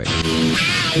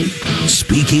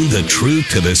Speaking the truth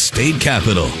to the state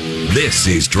capitol. This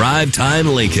is Drive Time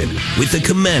Lincoln with the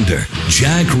Commander,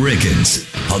 Jack Riggins,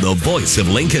 on the voice of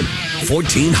Lincoln,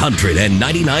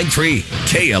 1499.3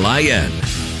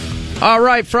 KLIN. All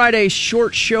right, Friday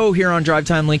short show here on Drive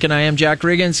Time Lincoln. I am Jack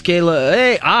Riggins.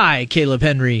 Caleb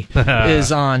Henry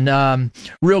is on.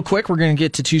 Real quick, we're going to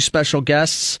get to two special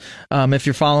guests. If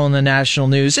you're following the national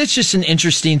news, it's just an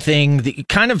interesting thing,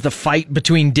 kind of the fight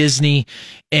between Disney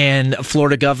and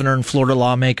Florida governor and Florida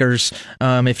lawmakers.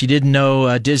 If you didn't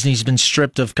know, Disney's been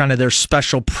stripped of kind of their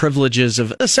special privileges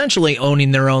of essentially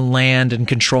owning their own land and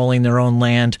controlling their own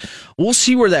land. We'll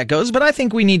see where that goes, but I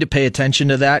think we need to pay attention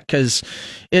to that because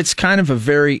it's kind of a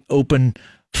very open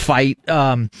fight.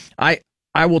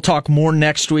 I will talk more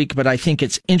next week, but I think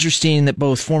it's interesting that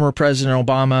both former President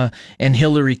Obama and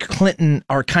Hillary Clinton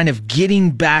are kind of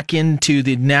getting back into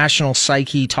the national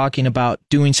psyche, talking about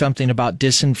doing something about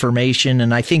disinformation.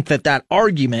 And I think that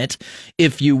argument,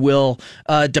 if you will,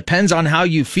 depends on how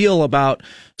you feel about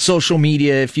social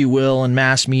media, if you will, and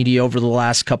mass media over the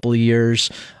last couple of years.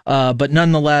 But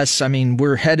nonetheless, I mean,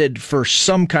 we're headed for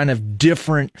some kind of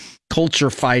different culture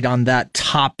fight on that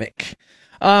topic.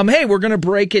 Hey, we're going to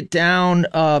break it down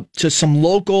to some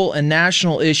local and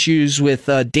national issues with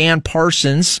Dan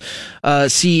Parsons,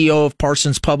 CEO of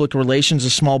Parsons Public Relations, a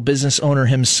small business owner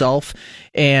himself,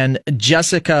 and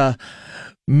Jessica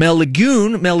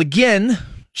Milligan.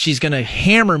 She's going to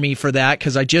hammer me for that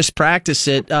because I just practiced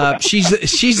it. She's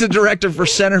the director for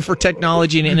Center for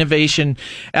Technology and Innovation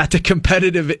at the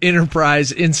Competitive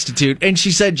Enterprise Institute. And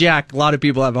she said, Jack, a lot of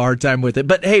people have a hard time with it.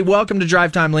 But hey, welcome to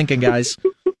Drive Time Lincoln, guys.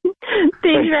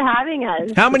 Thanks for having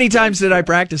us. How many times did I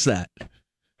practice that?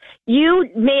 You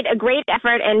made a great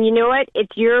effort, and you know what? It's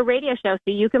your radio show, so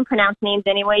you can pronounce names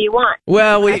any way you want.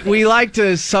 Well, we like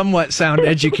to somewhat sound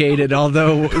educated,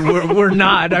 although we're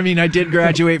not. I mean, I did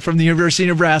graduate from the University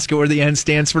of Nebraska, where the N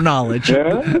stands for knowledge.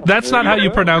 Yeah. That's not how you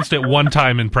pronounced it one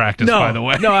time in practice, by the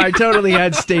way. No, I totally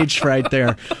had stage fright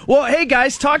there. Well, hey,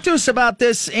 guys, talk to us about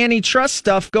this antitrust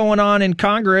stuff going on in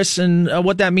Congress and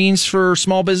what that means for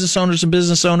small business owners and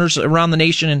business owners around the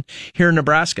nation and here in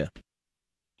Nebraska.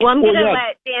 Well, I'm going to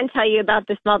let Dan tell you about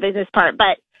the small business part,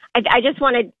 but I just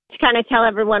wanted to kind of tell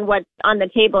everyone what's on the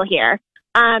table here.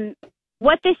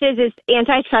 What this is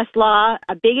antitrust law,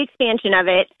 a big expansion of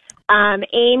it,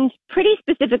 aimed pretty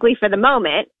specifically for the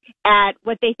moment at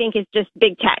what they think is just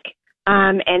big tech.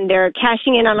 And they're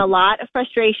cashing in on a lot of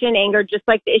frustration, anger, just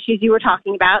like the issues you were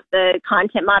talking about, the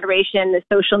content moderation, the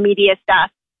social media stuff.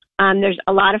 There's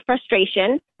a lot of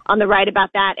frustration on the right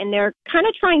about that, and they're kind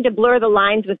of trying to blur the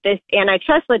lines with this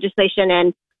antitrust legislation.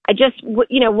 And I just,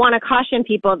 want to caution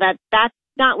people that that's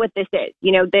not what this is.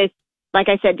 This, like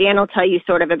I said, Dan will tell you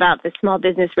sort of about the small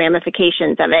business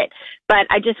ramifications of it. But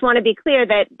I just want to be clear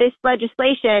that this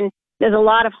legislation does a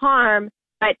lot of harm,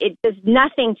 but it does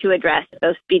nothing to address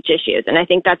those speech issues. And I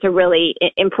think that's a really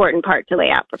important part to lay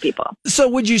out for people. So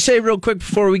would you say real quick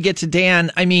before we get to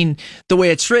Dan, I mean, the way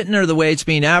it's written or the way it's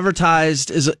being advertised,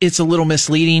 it's a little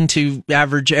misleading to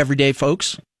average everyday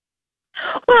folks?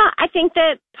 Well, I think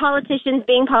that politicians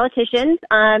being politicians,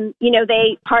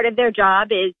 part of their job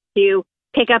is to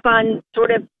pick up on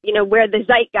sort of, where the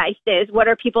zeitgeist is. What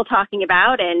are people talking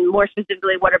about? And more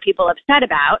specifically, what are people upset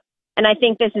about? And I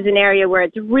think this is an area where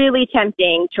it's really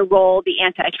tempting to roll the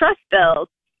antitrust bills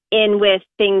in with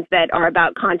things that are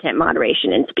about content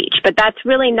moderation and speech. But that's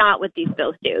really not what these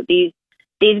bills do.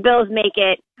 These bills make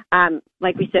it,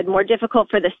 like we said, more difficult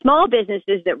for the small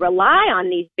businesses that rely on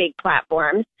these big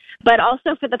platforms, but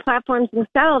also for the platforms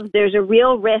themselves. There's a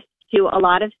real risk to a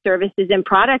lot of services and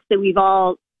products that we've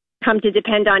all come to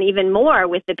depend on even more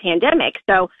with the pandemic.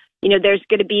 So, there's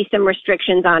going to be some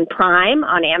restrictions on Prime,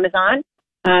 on Amazon.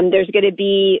 There's going to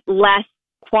be less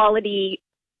quality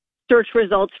search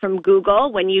results from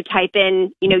Google when you type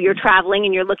in, you're traveling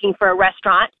and you're looking for a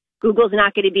restaurant. Google's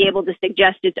not going to be able to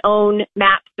suggest its own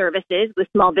map services with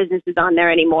small businesses on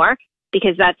there anymore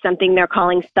because that's something they're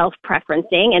calling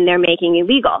self-preferencing and they're making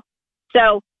illegal.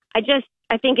 So I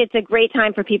think it's a great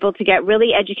time for people to get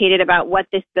really educated about what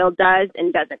this bill does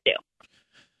and doesn't do.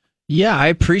 Yeah, I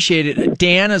appreciate it.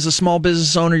 Dan, as a small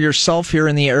business owner yourself here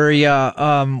in the area,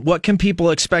 what can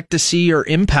people expect to see or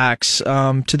impacts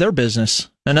to their business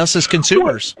and us as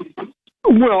consumers?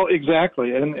 Well,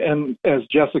 exactly. And as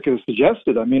Jessica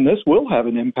suggested, I mean, this will have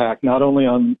an impact not only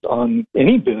on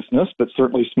any business, but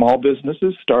certainly small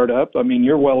businesses, startup. I mean,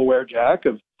 you're well aware, Jack,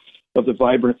 of the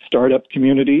vibrant startup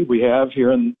community we have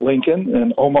here in Lincoln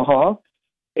and Omaha.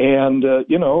 And, a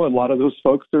lot of those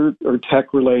folks are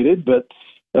tech related, but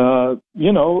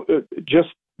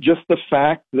just the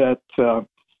fact that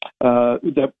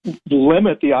that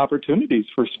limit the opportunities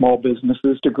for small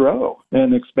businesses to grow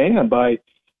and expand by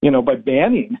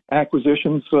banning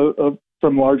acquisitions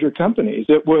from larger companies.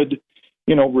 It would,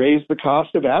 raise the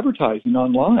cost of advertising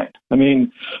online. I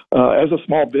mean, as a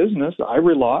small business, I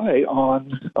rely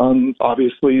on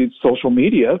obviously social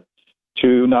media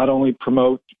to not only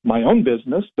promote my own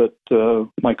business, but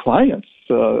my clients'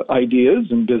 ideas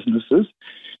and businesses.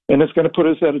 And it's going to put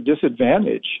us at a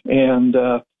disadvantage. And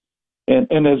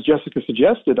as Jessica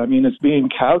suggested, I mean, it's being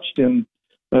couched in,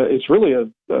 it's really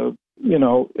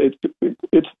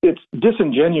it's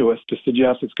disingenuous to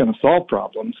suggest it's going to solve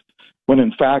problems when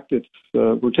in fact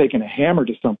we're taking a hammer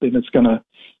to something that's going to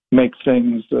make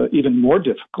things even more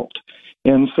difficult.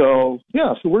 And so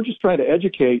we're just trying to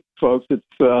educate folks. It's,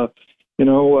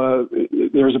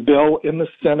 there's a bill in the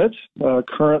Senate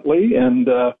currently, and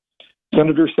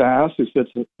Senator Sass, who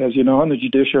sits, as you know, on the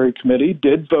Judiciary Committee,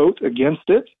 did vote against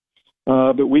it.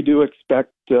 But we do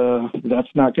expect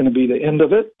that's not going to be the end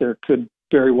of it. There could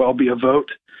very well be a vote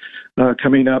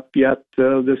coming up yet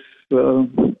this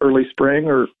early spring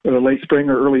or late spring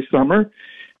or early summer.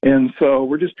 And so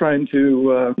we're just trying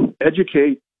to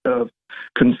educate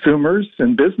consumers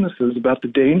and businesses about the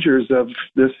dangers of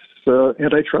this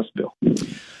antitrust bill.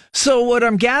 So what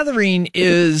I'm gathering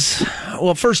is,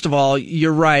 well, first of all,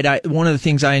 you're right. One of the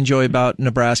things I enjoy about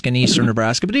Nebraska and eastern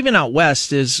Nebraska, but even out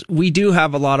west, is we do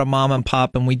have a lot of mom and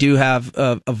pop, and we do have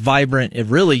a vibrant, a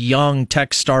really young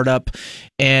tech startup,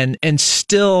 and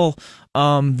still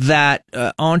that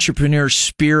entrepreneur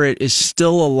spirit is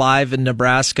still alive in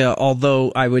Nebraska,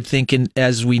 although I would think,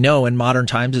 as we know, in modern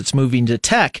times, it's moving to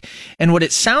tech. And what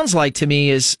it sounds like to me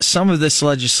is some of this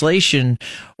legislation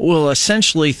will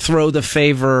essentially throw the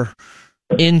favor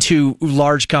into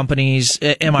large companies.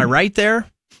 Am I right there?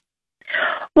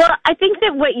 Well, I think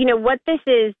that what this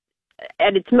is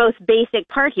at its most basic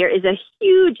part here is a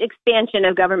huge expansion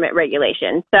of government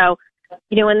regulation. So,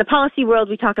 in the policy world,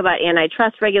 we talk about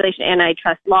antitrust regulation,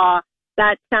 antitrust law.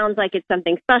 That sounds like it's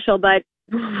something special, but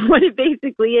what it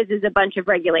basically is a bunch of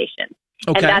regulations.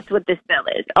 Okay. And that's what this bill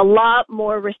is. A lot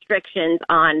more restrictions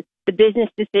on the business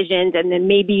decisions and then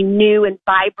maybe new and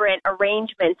vibrant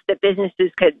arrangements that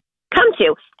businesses could come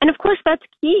to. And of course, that's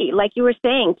key, like you were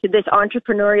saying, to this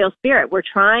entrepreneurial spirit. We're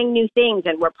trying new things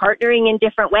and we're partnering in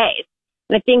different ways.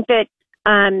 And I think that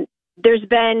there's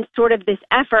been sort of this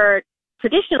effort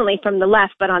traditionally from the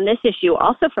left, but on this issue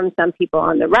also from some people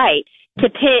on the right, to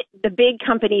pit the big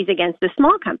companies against the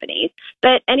small companies.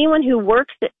 But anyone who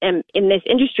works in this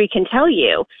industry can tell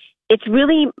you it's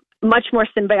really much more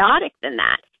symbiotic than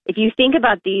that. If you think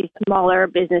about these smaller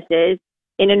businesses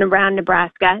in and around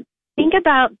Nebraska, think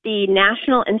about the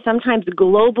national and sometimes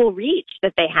global reach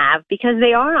that they have because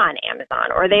they are on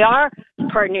Amazon or they are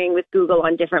partnering with Google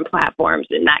on different platforms,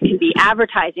 and that can be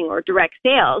advertising or direct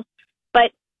sales.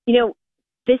 But,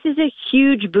 this is a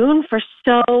huge boon for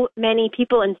so many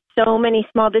people and so many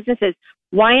small businesses.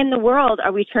 Why in the world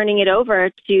are we turning it over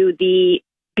to the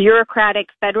bureaucratic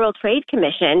Federal Trade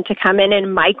Commission to come in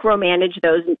and micromanage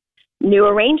those new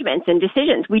arrangements and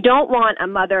decisions? We don't want a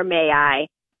mother may I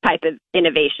type of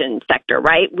innovation sector,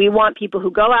 right? We want people who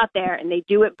go out there and they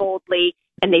do it boldly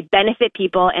and they benefit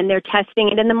people and they're testing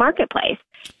it in the marketplace.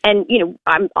 And,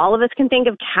 all of us can think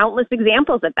of countless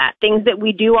examples of that. Things that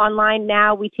we do online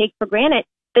now we take for granted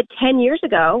that 10 years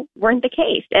ago weren't the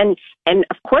case. And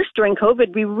of course, during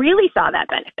COVID, we really saw that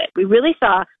benefit. We really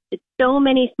saw that so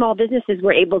many small businesses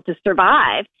were able to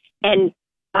survive and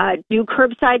do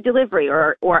curbside delivery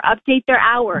or update their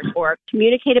hours or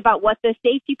communicate about what the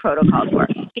safety protocols were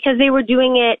because they were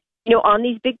doing it, on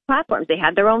these big platforms. They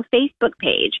had their own Facebook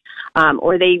page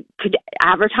or they could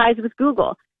advertise with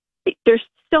Google. There's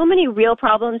so many real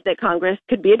problems that Congress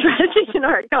could be addressing in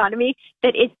our economy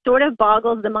that it sort of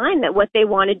boggles the mind that what they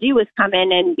want to do is come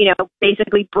in and,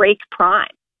 basically break crime.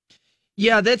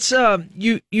 Yeah, that's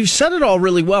you said it all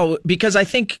really well, because I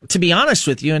think, to be honest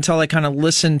with you, until I kind of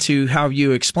listened to how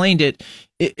you explained it,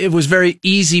 it was very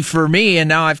easy for me, and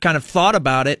now I've kind of thought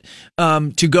about it,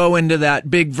 to go into that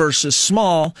big versus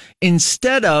small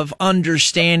instead of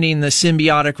understanding the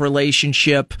symbiotic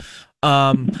relationship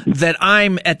that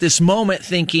I'm at this moment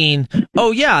thinking,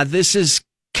 oh yeah, this is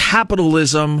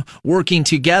capitalism working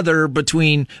together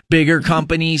between bigger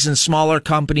companies and smaller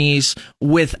companies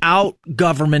without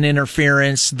government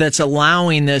interference that's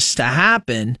allowing this to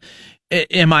happen.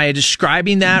 Am I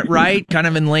describing that right, kind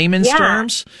of in layman's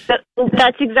terms?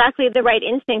 That's exactly the right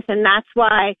instinct, and that's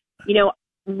why,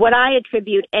 what I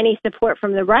attribute any support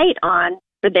from the right on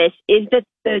for this is that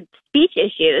the speech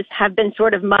issues have been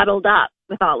sort of muddled up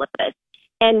with all of this.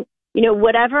 And,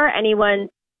 whatever anyone's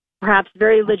perhaps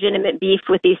very legitimate beef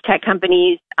with these tech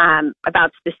companies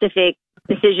about specific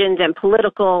decisions and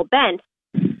political bent,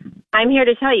 I'm here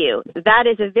to tell you that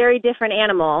is a very different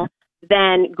animal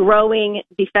than growing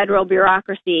the federal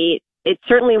bureaucracy. It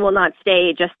certainly will not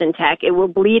stay just in tech. It will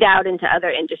bleed out into other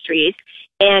industries.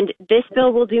 And this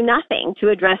bill will do nothing to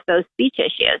address those speech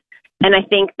issues. And I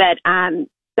think that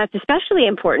that's especially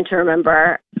important to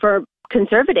remember for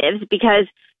conservatives because,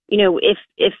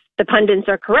 if the pundits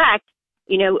are correct,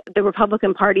 the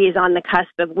Republican Party is on the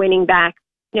cusp of winning back,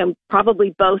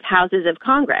 probably both houses of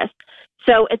Congress.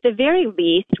 So at the very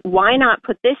least, why not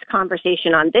put this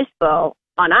conversation on this bill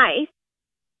on ice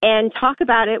and talk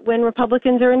about it when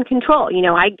Republicans are in control?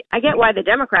 I get why the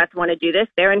Democrats want to do this.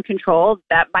 They're in control.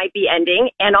 That might be ending.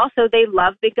 And also they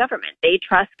love big government. They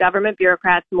trust government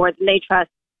bureaucrats more than they trust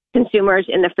consumers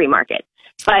in the free market.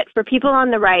 But for people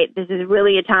on the right, this is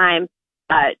really a time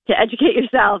to educate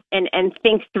yourself and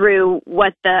think through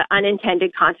what the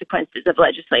unintended consequences of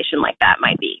legislation like that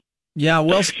might be. Yeah,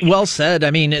 well said.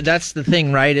 I mean, that's the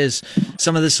thing, right, is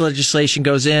some of this legislation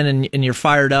goes in and you're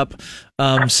fired up,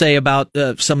 say about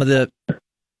some of the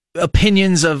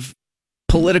opinions of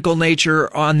political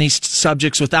nature on these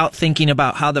subjects without thinking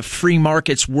about how the free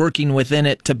market's working within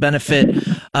it to benefit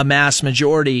a mass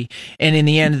majority. And in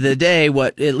the end of the day,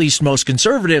 what at least most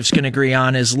conservatives can agree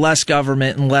on is less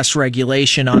government and less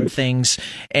regulation on things.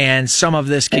 And some of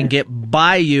this can get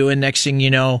by you. And next thing you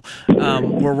know,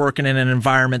 we're working in an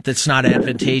environment that's not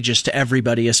advantageous to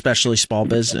everybody, especially small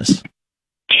business.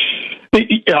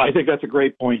 Yeah, I think that's a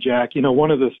great point, Jack.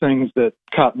 One of the things that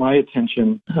caught my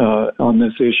attention on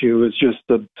this issue is just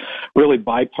the really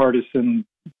bipartisan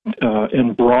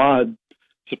and broad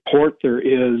support there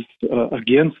is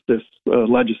against this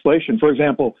legislation. For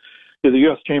example, the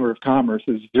U.S. Chamber of Commerce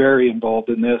is very involved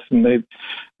in this, and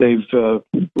they've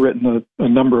written a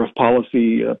number of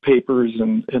policy papers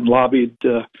and lobbied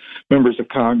members of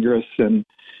Congress and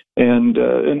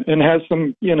has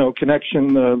some,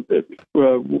 connection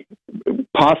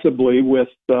possibly with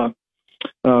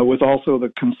also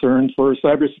the concern for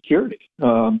cybersecurity.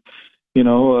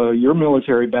 Your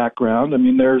military background. I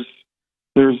mean, there's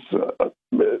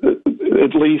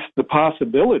at least the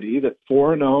possibility that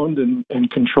foreign-owned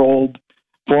and controlled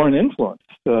foreign influence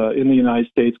in the United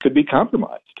States could be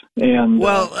compromised. And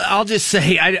well, I'll just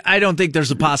say I don't think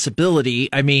there's a possibility.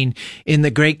 I mean, in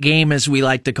the great game, as we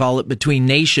like to call it, between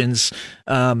nations,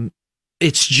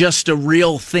 it's just a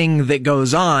real thing that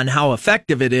goes on. How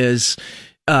effective it is,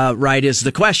 right, is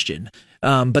the question.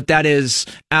 But that is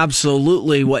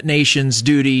absolutely what nations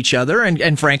do to each other.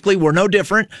 And frankly, we're no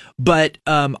different. But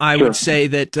I would say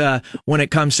that when it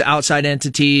comes to outside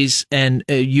entities and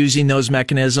using those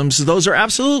mechanisms, those are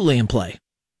absolutely in play.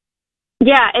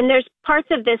 Yeah, and there's parts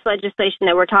of this legislation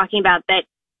that we're talking about that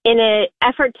in an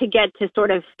effort to get to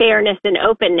sort of fairness and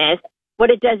openness,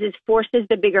 what it does is forces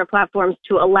the bigger platforms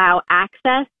to allow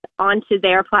access onto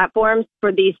their platforms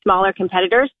for these smaller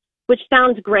competitors, which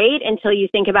sounds great until you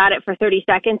think about it for 30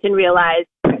 seconds and realize,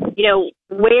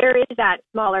 where is that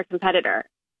smaller competitor?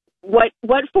 What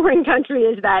foreign country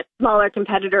is that smaller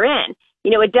competitor in?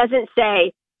 It doesn't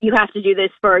say you have to do this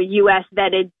for U.S.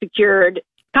 vetted, secured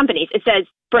companies. It says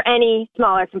for any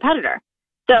smaller competitor.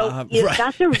 So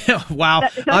that's a wow.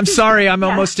 I'm sorry. I'm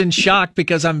almost in shock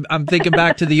because I'm thinking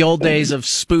back to the old days of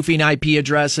spoofing IP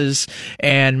addresses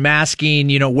and masking,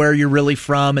 where you're really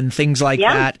from and things like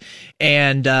that.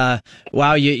 And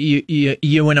wow,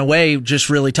 you in a way just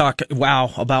really talk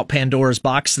about Pandora's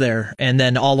box there. And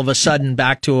then all of a sudden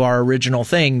back to our original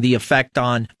thing, the effect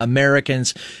on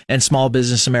Americans and small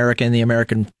business America and the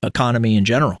American economy in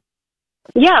general.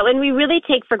 Yeah, and we really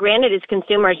take for granted as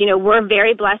consumers, we're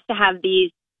very blessed to have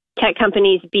these tech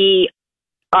companies be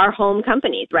our home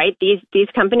companies, right? These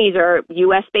companies are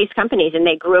U.S.-based companies, and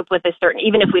they grew up with a certain,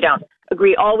 even if we don't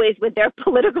agree always with their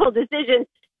political decisions,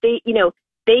 they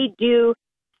do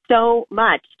so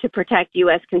much to protect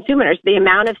U.S. consumers. The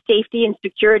amount of safety and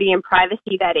security and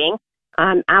privacy vetting,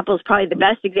 Apple's probably the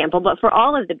best example, but for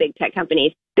all of the big tech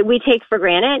companies that we take for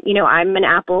granted, I'm an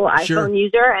Apple iPhone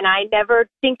user, and I never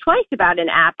think twice about an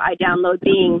app I download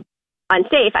being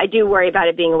unsafe. I do worry about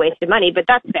it being a waste of money, but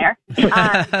that's fair.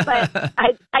 But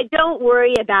I don't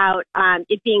worry about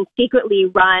it being secretly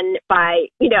run by,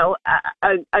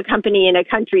 a company in a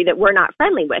country that we're not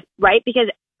friendly with, right? Because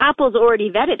Apple's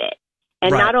already vetted it.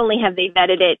 And not only have they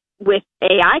vetted it with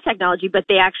AI technology, but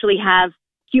they actually have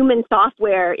human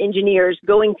software engineers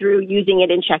going through, using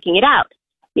it and checking it out.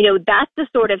 That's the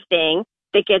sort of thing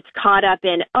that gets caught up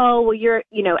in, you're,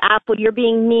 Apple, you're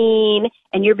being mean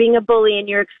and you're being a bully and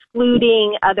you're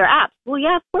excluding other apps. Well,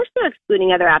 yeah, of course they're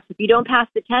excluding other apps. If you don't pass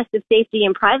the test of safety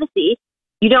and privacy,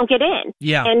 you don't get in.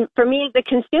 Yeah. And for me as a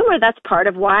consumer, that's part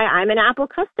of why I'm an Apple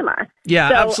customer. Yeah,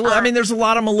 So, absolutely. I mean, there's a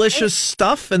lot of malicious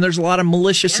stuff and there's a lot of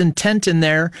malicious intent in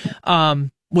there.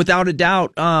 Without a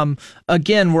doubt.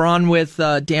 Again, we're on with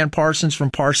Dan Parsons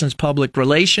from Parsons Public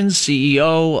Relations,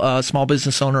 CEO, small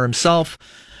business owner himself.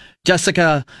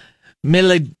 Jessica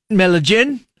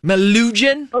Melugin.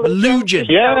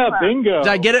 Yeah, bingo. Did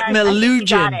I get it? I think you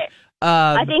got Melugin. it.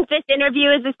 I think this interview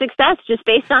is a success just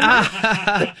based on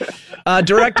that.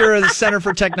 Director of the Center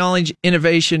for Technology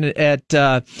Innovation at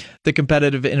the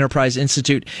Competitive Enterprise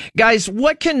Institute. Guys,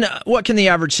 what can the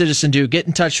average citizen do? Get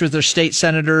in touch with their state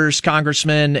senators,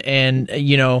 congressmen, and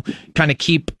kind of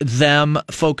keep them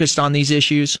focused on these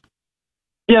issues?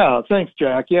 Yeah, thanks,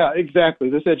 Jack. Yeah, exactly.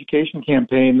 This education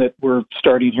campaign that we're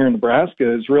starting here in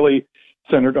Nebraska is really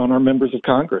centered on our members of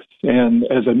Congress. And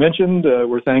as I mentioned,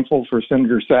 we're thankful for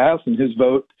Senator Sass and his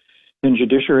vote in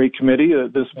Judiciary Committee.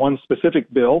 This one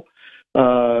specific bill,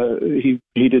 he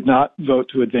did not vote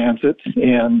to advance it.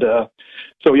 And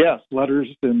so, yes, letters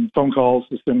and phone calls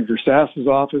to Senator Sass's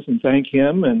office and thank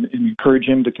him and encourage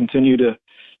him to continue to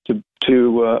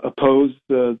oppose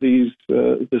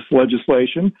this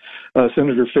legislation.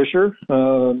 Senator Fisher,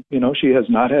 she has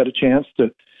not had a chance to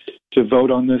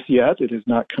vote on this yet. It has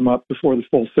not come up before the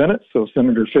full Senate. So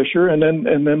Senator Fisher and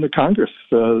then the Congress,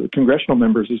 the congressional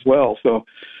members as well. So,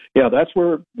 yeah, that's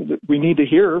where we need to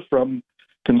hear from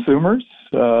consumers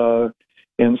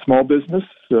and small business,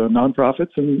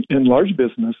 nonprofits, and large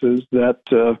businesses that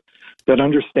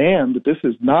understand that this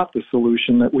is not the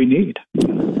solution that we need.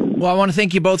 Well, I want to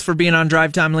thank you both for being on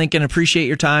Drive Time Lincoln. Appreciate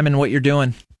your time and what you're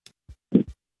doing.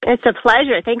 It's a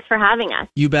pleasure. Thanks for having us.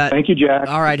 You bet. Thank you, Jack.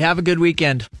 All right. Have a good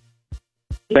weekend.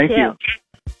 Thank you.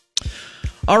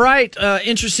 All right.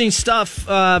 Interesting stuff.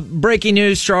 Breaking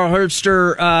news. Charles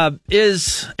Herbster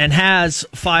is and has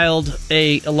filed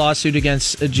a lawsuit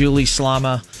against Julie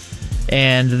Slama,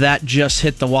 and that just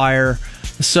hit the wire.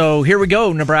 So here we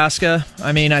go, Nebraska.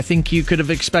 I mean, I think you could have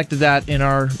expected that in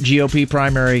our GOP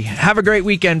primary. Have a great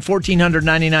weekend.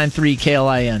 1499.3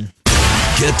 KLIN.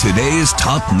 Get today's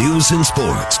top news and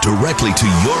sports directly to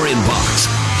your inbox.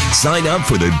 Sign up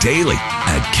for the Daily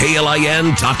at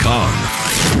KLIN.com.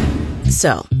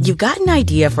 So, you've got an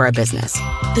idea for a business.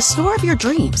 The store of your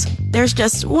dreams. There's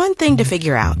just one thing to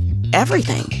figure out.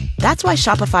 Everything. That's why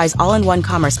Shopify's all-in-one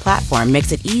commerce platform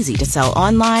makes it easy to sell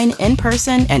online, in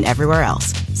person, and everywhere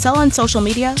else. Sell on social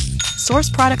media, source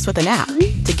products with an app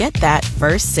to get that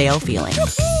first sale feeling.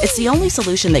 It's the only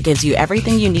solution that gives you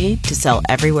everything you need to sell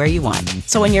everywhere you want.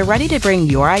 So when you're ready to bring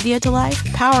your idea to life,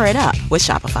 power it up with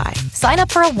Shopify. Sign up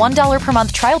for a $1 per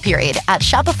month trial period at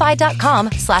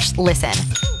shopify.com/listen.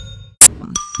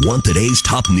 Want today's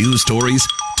top news stories?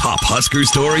 Top Husker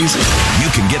stories? You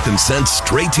can get them sent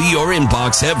straight to your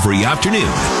inbox every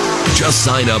afternoon. Just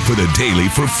sign up for the Daily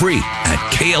for free at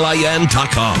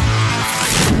KLIN.com.